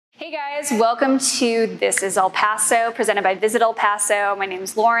Hey guys, welcome to This is El Paso, presented by Visit El Paso. My name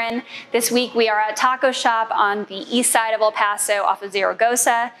is Lauren. This week we are at a taco shop on the east side of El Paso off of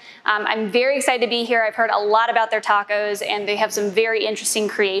Zaragoza. I'm very excited to be here. I've heard a lot about their tacos and they have some very interesting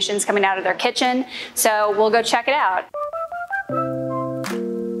creations coming out of their kitchen. So we'll go check it out.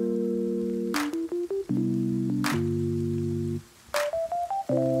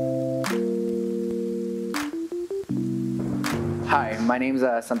 Hi, my name is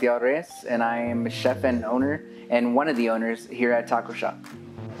Santiago Reyes, and I am a chef and owner, and one of the owners here at Taco Shop.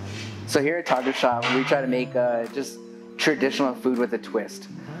 So here at Taco Shop, we try to make just traditional food with a twist.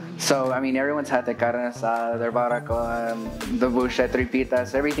 So, I mean, everyone's had the carne asada, their barbacoa, the buche,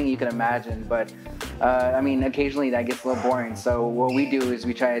 tripitas, everything you can imagine, but I mean, occasionally that gets a little boring. So what we do is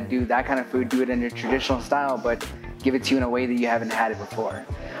we try to do that kind of food, do it in a traditional style, but give it to you in a way that you haven't had it before.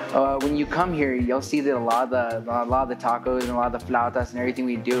 When you come here, you'll see that a lot of the tacos and a lot of the flautas and everything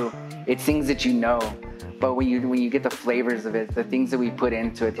we do, it's things that you know. But when you get the flavors of it, the things that we put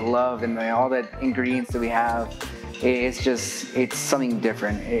into it, the love and all the ingredients that we have, it's something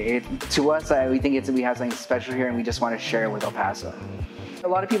different. To us, we think we have something special here, and we just want to share it with El Paso. A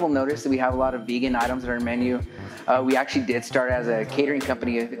lot of people notice that we have a lot of vegan items on our menu. We actually did start as a catering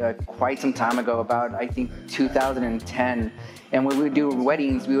company quite some time ago, about I think 2010. And when we would do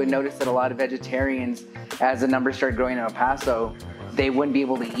weddings, we would notice that a lot of vegetarians, as the numbers started growing in El Paso, they wouldn't be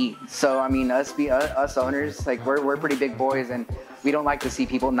able to eat. So I mean, us owners, like we're pretty big boys, and we don't like to see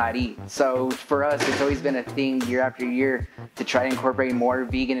people not eat. So for us, it's always been a thing year after year to try to incorporate more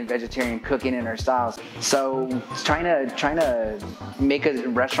vegan and vegetarian cooking in our styles. So trying to make a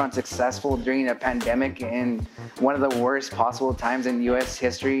restaurant successful during a pandemic and one of the worst possible times in U.S.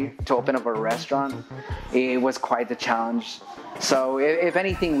 history to open up a restaurant, it was quite the challenge. So if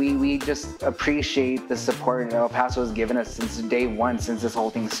anything, we just appreciate the support El Paso has given us since day one, since this whole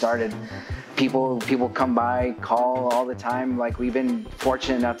thing started. People come by, call all the time. Like, we've been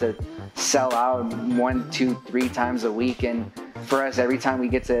fortunate enough to sell out 1, 2, 3 times a week. And for us, every time we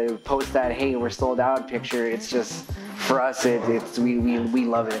get to post that, hey, we're sold out picture, it's just, for us, we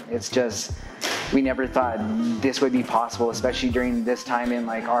love it. It's just, we never thought this would be possible, especially during this time in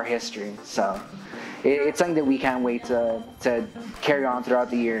like our history. So it's something that we can't wait to carry on throughout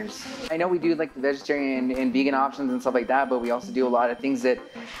the years. I know we do like the vegetarian and vegan options and stuff like that, but we also do a lot of things that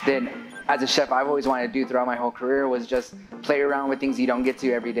as a chef I've always wanted to do throughout my whole career, was just play around with things you don't get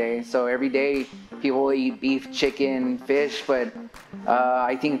to every day. So every day people eat beef, chicken, fish, but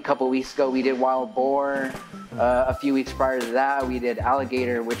I think a couple weeks ago we did wild boar. A few weeks prior to that we did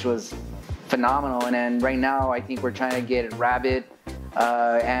alligator, which was phenomenal. And then right now I think we're trying to get rabbit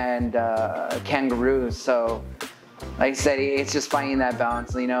and kangaroos. So like I said, it's just finding that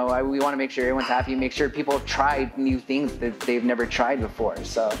balance. You know, we want to make sure everyone's happy, make sure people try new things that they've never tried before.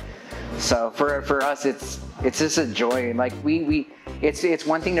 So for us, it's just a joy. Like it's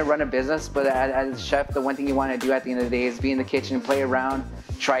one thing to run a business, but as a chef, the one thing you want to do at the end of the day is be in the kitchen, play around,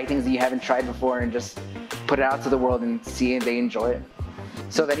 try things that you haven't tried before, and just put it out to the world and see if they enjoy it.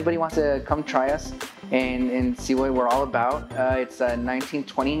 So if anybody wants to come try us and see what we're all about, it's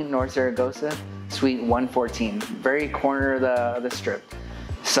 1920 North Zaragoza, Suite 114, very corner of the strip.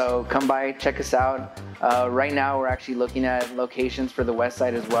 So come by, check us out. Right now we're actually looking at locations for the west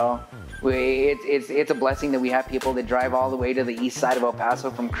side as well. It's a blessing that we have people that drive all the way to the east side of El Paso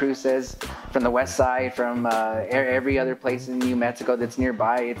from Cruces, from the west side, from every other place in New Mexico that's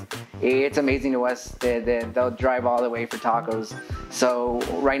nearby. It's amazing to us that they'll drive all the way for tacos. So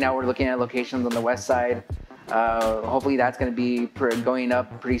right now we're looking at locations on the west side. Hopefully that's going to be going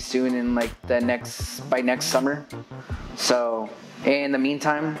up pretty soon in like by next summer. So in the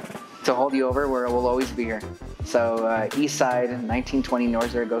meantime, to hold you over, we'll always be here. So east side, 1920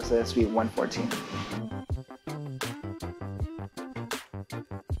 North Zaragoza, Suite 114.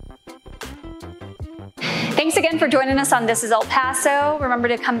 Thanks again for joining us on This is El Paso. Remember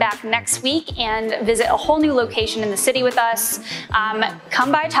to come back next week and visit a whole new location in the city with us.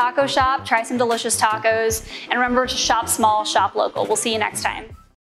 Come by Taco Shop, try some delicious tacos, and remember to shop small, shop local. We'll see you next time.